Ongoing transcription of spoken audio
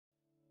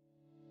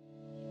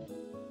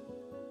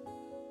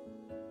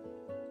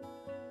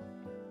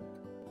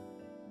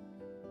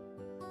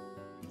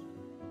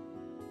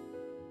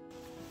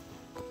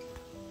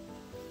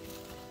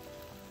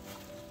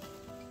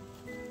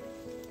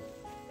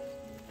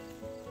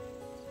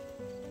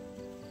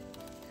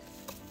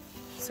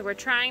So we're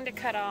trying to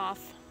cut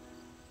off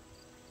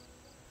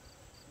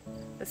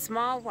the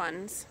small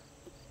ones.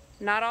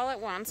 Not all at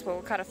once, but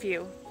we'll cut a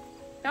few.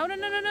 No, no,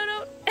 no, no, no,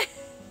 no.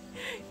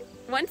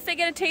 Once they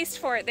get a taste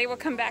for it, they will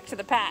come back to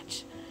the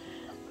patch.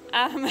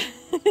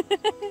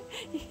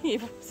 You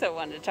so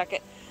wanted to chuck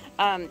it.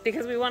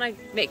 Because we want to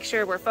make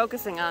sure we're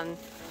focusing on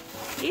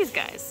these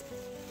guys.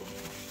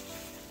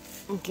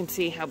 You can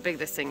see how big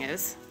this thing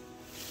is.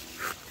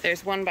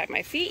 There's one by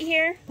my feet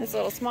here, that's a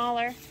little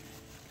smaller.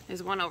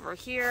 There's one over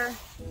here.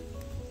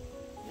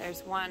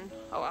 There's one,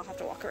 oh, I'll have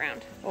to walk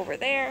around, over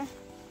there.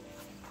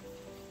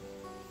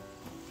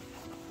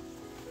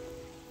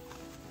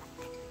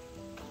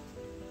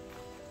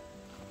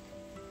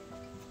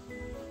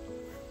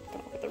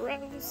 Go over the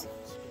rows.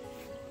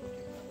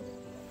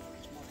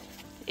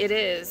 It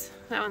is.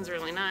 That one's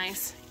really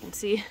nice. You can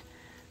see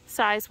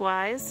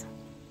size-wise.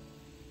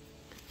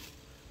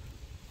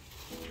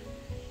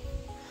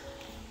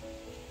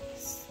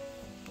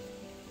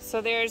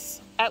 So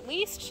there's at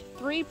least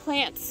 3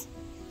 plants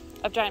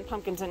of giant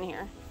pumpkins in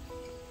here.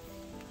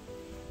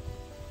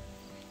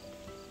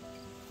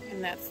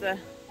 And that's the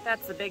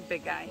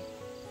big guy.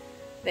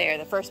 There,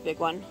 the first big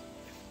one.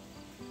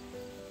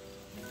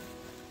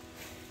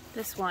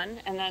 This one,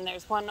 and then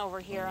there's one over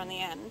here on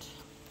the end.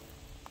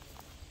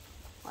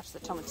 Watch the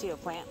tomatillo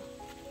plant.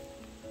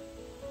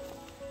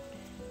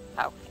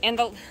 Oh, and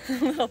the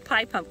little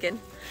pie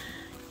pumpkin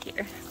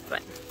here.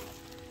 But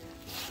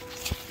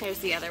here's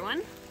the other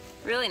one.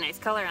 Really nice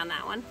color on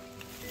that one.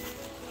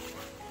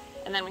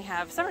 And then we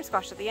have summer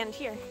squash at the end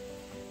here.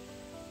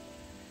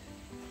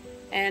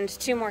 And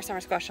 2 more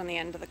summer squash on the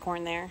end of the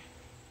corn there.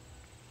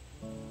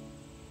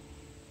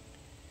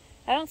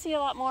 I don't see a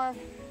lot more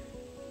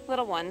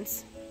little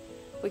ones.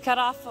 We cut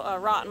off a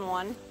rotten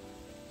one.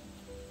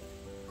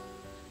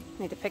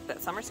 Need to pick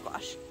that summer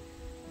squash.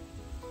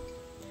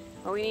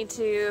 But we need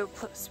to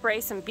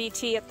spray some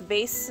BT at the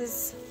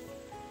bases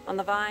on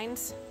the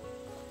vines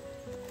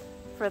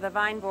for the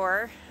vine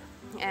borer,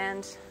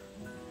 and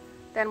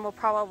then we'll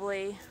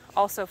probably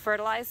also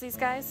fertilize these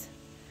guys.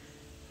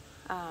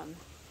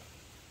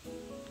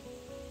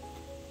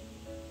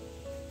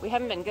 We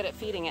haven't been good at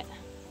feeding it.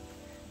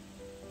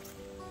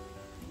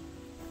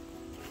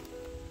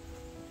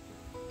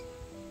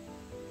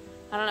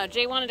 I don't know,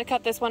 Jay wanted to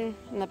cut this one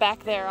in the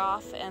back there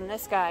off and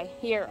this guy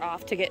here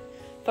off to get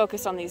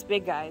focused on these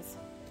big guys.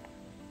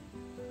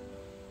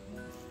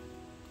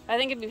 I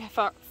think it'd be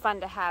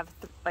fun to have,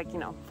 like, you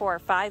know, 4 or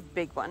 5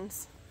 big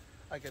ones.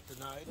 I got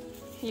denied.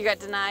 You got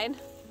denied?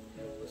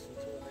 You don't listen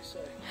to what I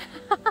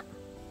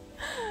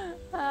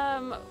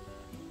say.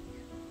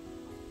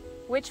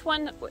 Which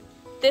one?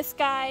 This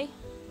guy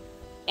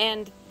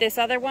and this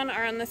other one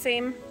are on the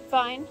same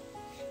vine?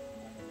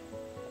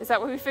 Is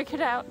that what we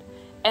figured out?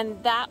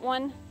 And that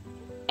one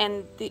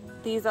and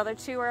these other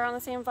 2 are on the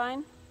same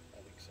vine?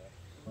 I think so.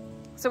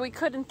 So we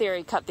could, in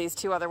theory, cut these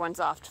 2 other ones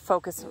off to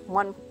focus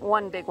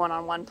one big one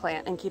on one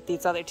plant and keep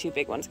these other 2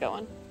 big ones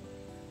going.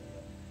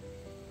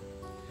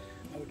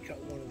 I would cut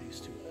one of these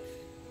 2 off.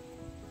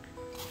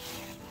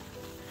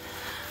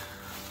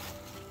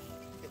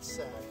 It's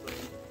sad, but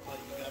you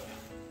gotta.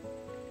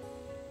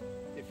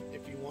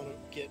 If you want to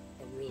get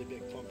a really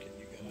big pumpkin,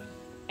 you gotta.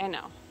 I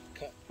know.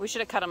 Cut. We should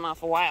have cut them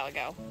off a while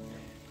ago.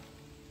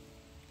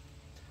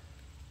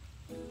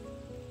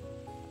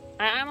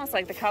 I almost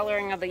like the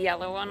coloring of the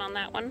yellow one on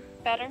that one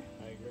better.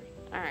 I agree.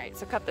 All right,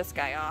 so cut this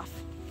guy off.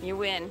 You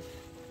win.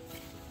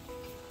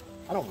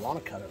 I don't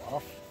want to cut it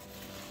off,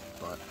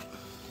 but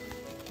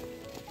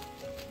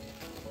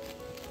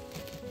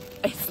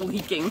It's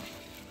leaking.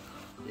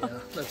 yeah,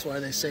 that's why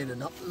they say to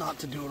not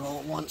to do it all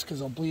at once,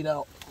 because I'll bleed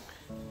out.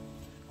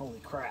 Holy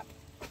crap.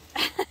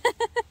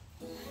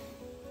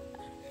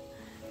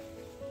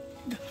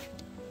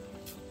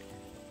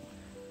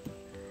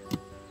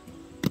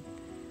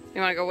 You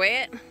want to go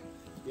weigh it?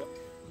 Yep.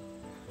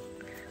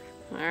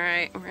 All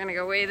right, we're gonna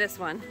go weigh this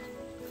one.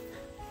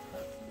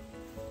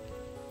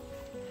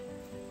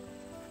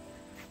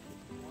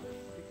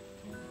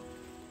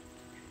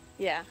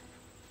 Yeah.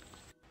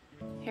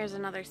 Here's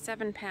another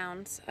 7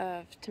 pounds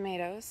of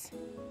tomatoes.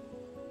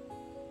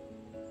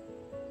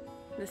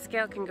 The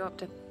scale can go up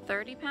to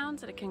 30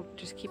 pounds and it can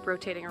just keep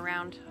rotating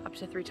around up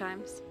to 3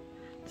 times.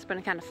 It's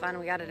been kind of fun.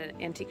 We got it at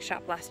an antique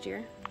shop last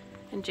year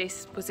and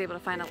Jace was able to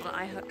find a little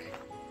eye hook.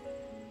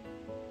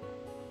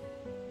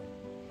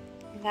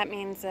 That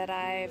means that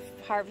I've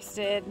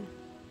harvested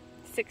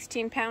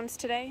 16 pounds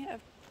today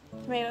of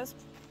tomatoes.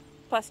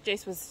 Plus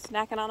Jace was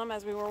snacking on them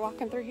as we were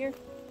walking through here.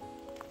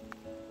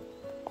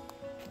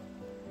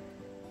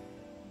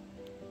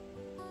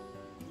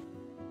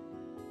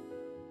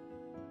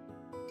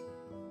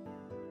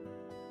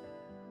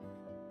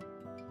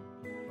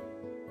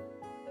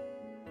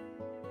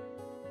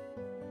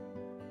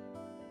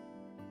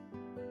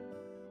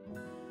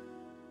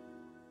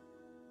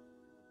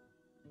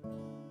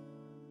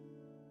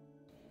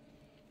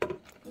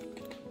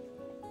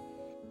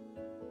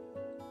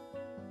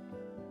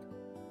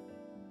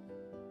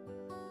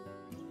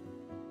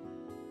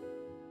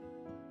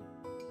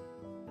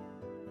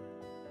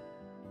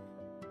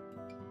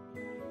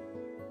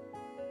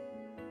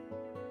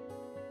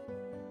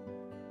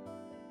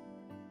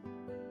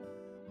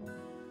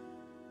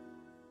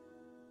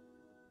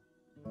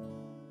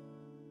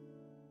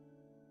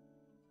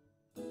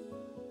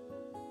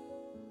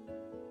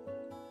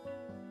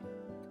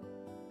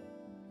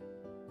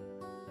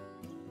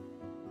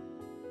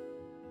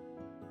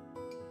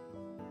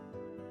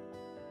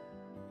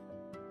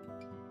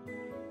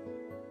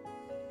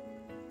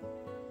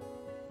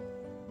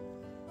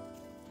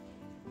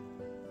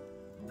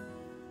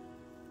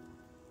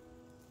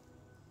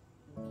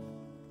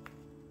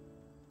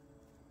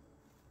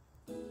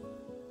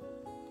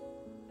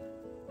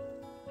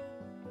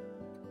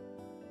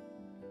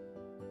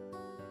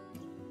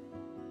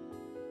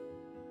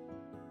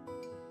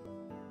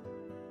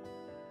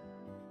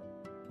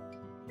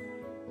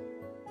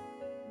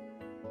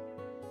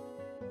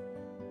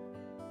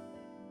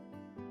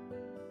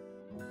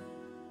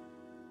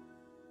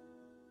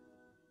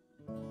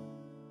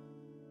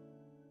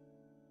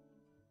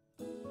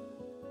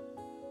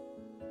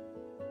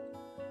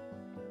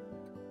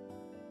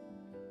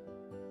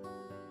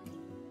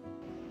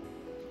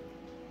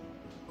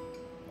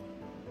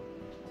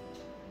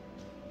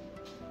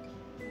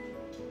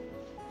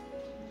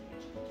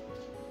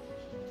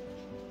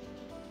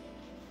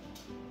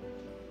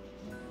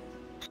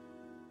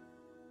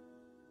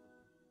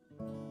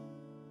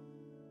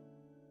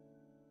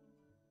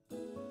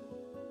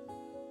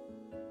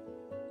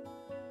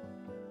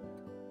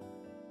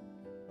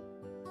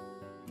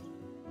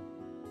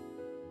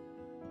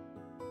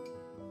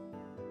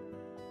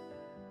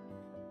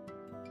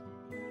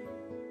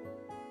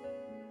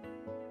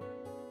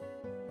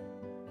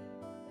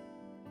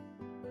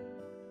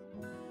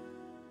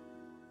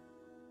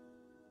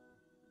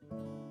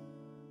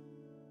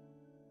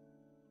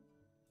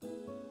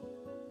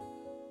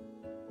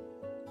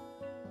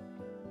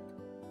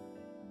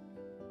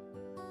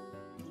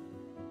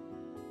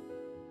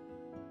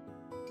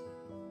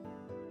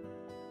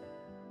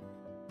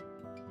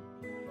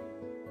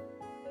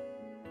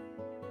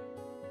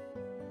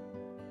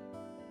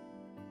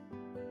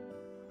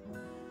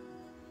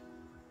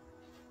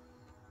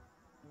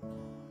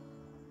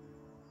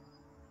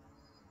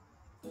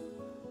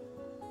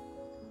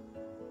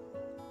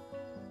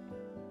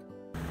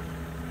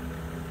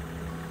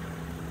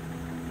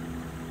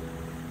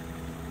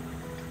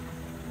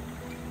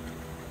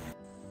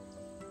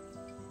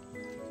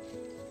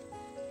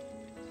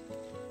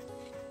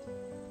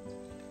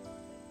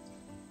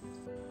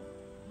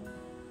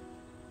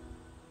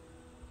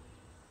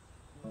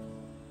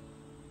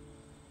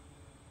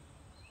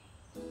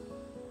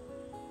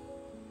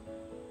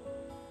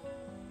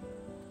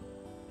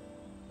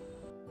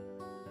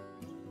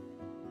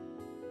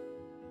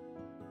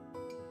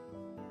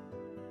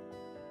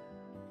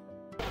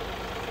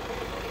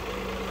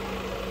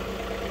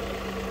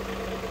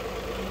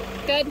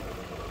 Good?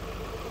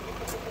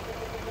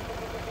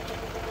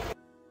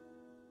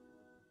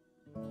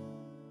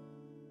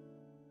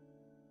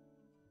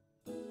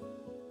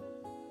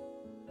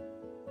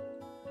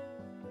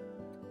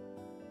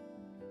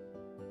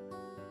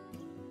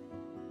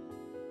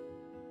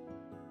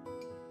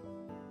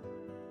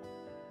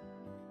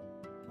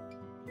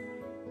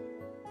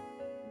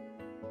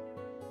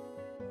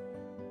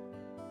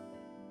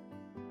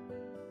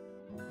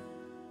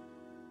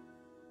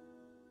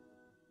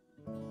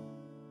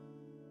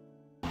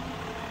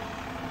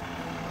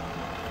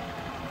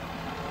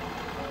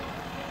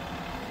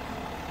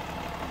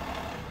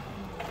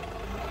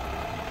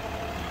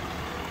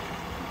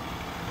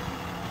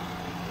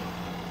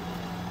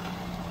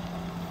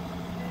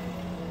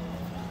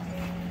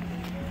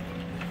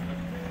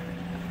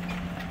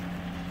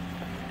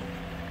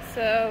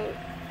 So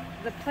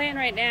the plan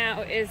right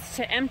now is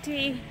to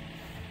empty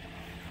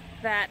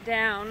that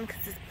down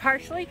because it's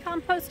partially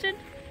composted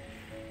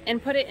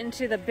and put it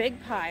into the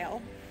big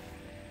pile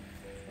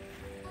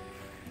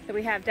that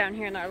we have down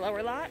here in our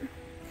lower lot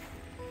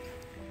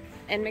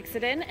and mix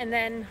it in, and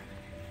then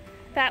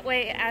that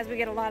way, as we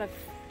get a lot of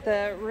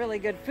the really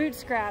good food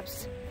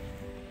scraps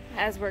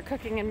as we're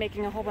cooking and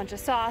making a whole bunch of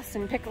sauce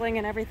and pickling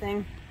and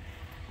everything,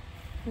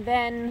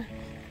 then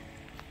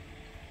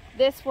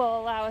this will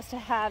allow us to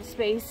have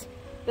space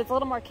that's a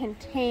little more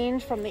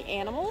contained from the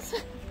animals.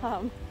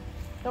 Don't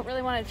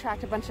really want to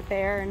attract a bunch of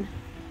bear and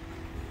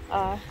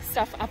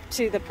stuff up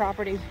to the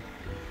property.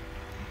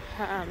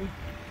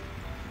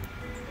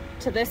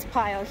 To this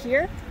pile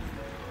here,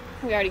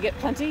 we already get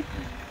plenty.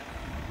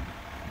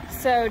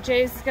 So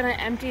Jay's gonna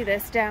empty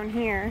this down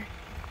here,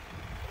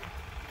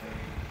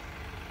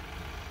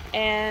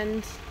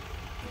 and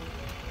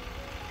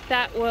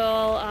that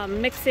will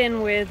mix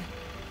in with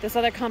this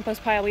other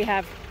compost pile we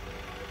have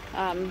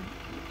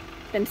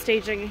been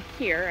staging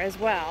here as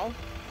well,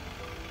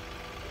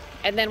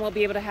 and then we'll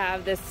be able to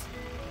have this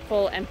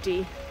full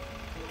empty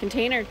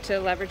container to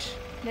leverage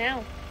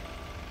now.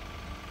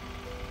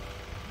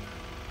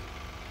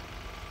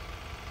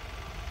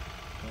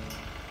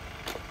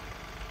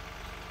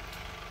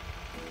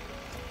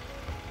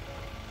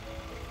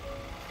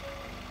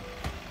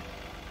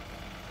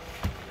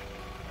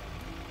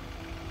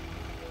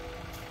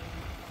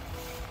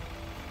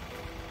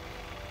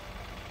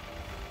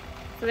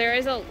 So there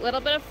is a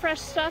little bit of fresh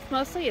stuff,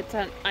 mostly it's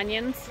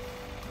onions.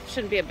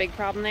 Shouldn't be a big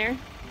problem there. And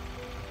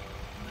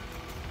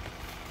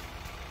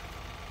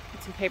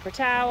some paper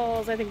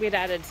towels. I think we'd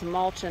added some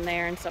mulch in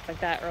there and stuff like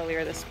that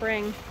earlier this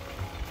spring.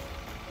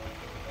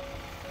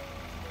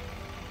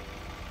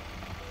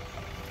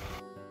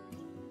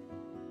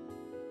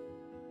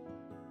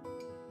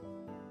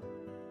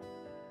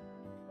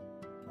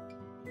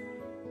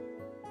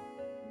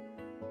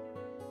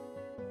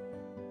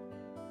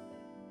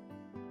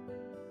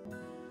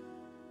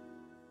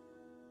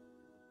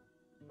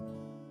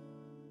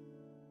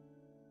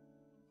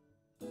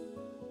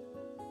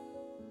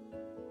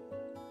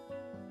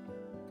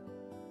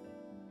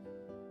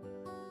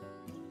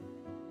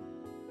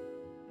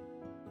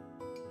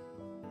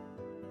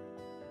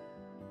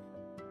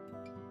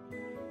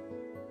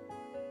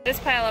 This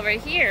pile over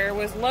here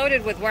was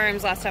loaded with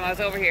worms last time I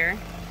was over here.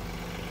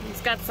 It's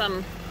got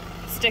some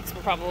sticks.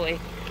 We'll probably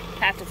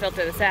have to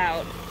filter this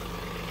out.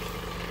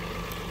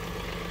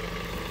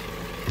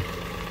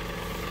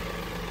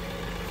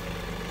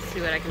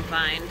 See what I can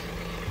find.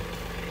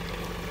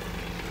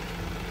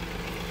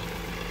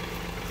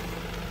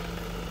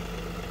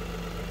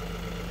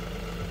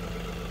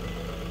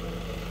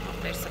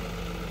 Oh, there's some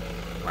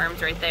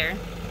worms right there.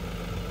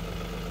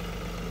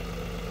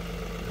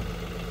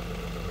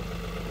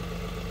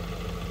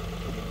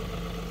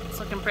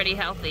 Looking pretty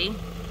healthy.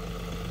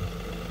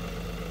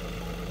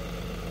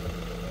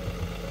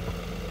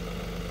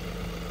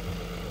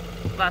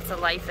 Lots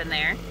of life in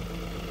there.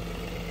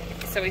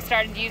 So we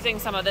started using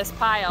some of this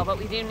pile, but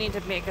we do need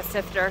to make a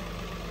sifter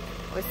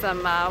with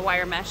some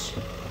wire mesh.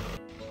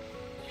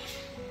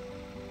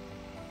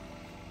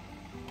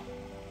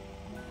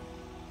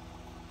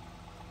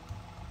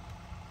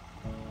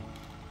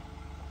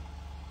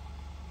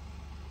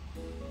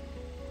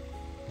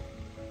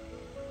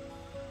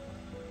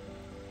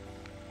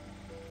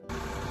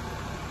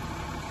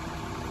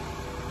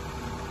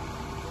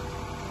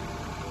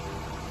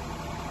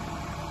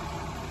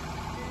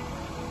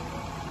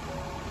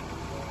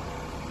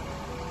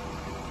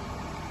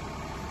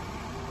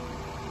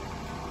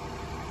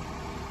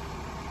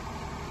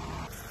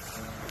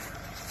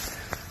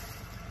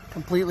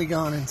 Completely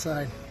gone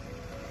inside.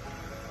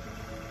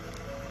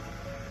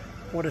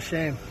 What a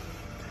shame.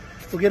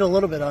 We'll get a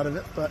little bit out of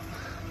it, but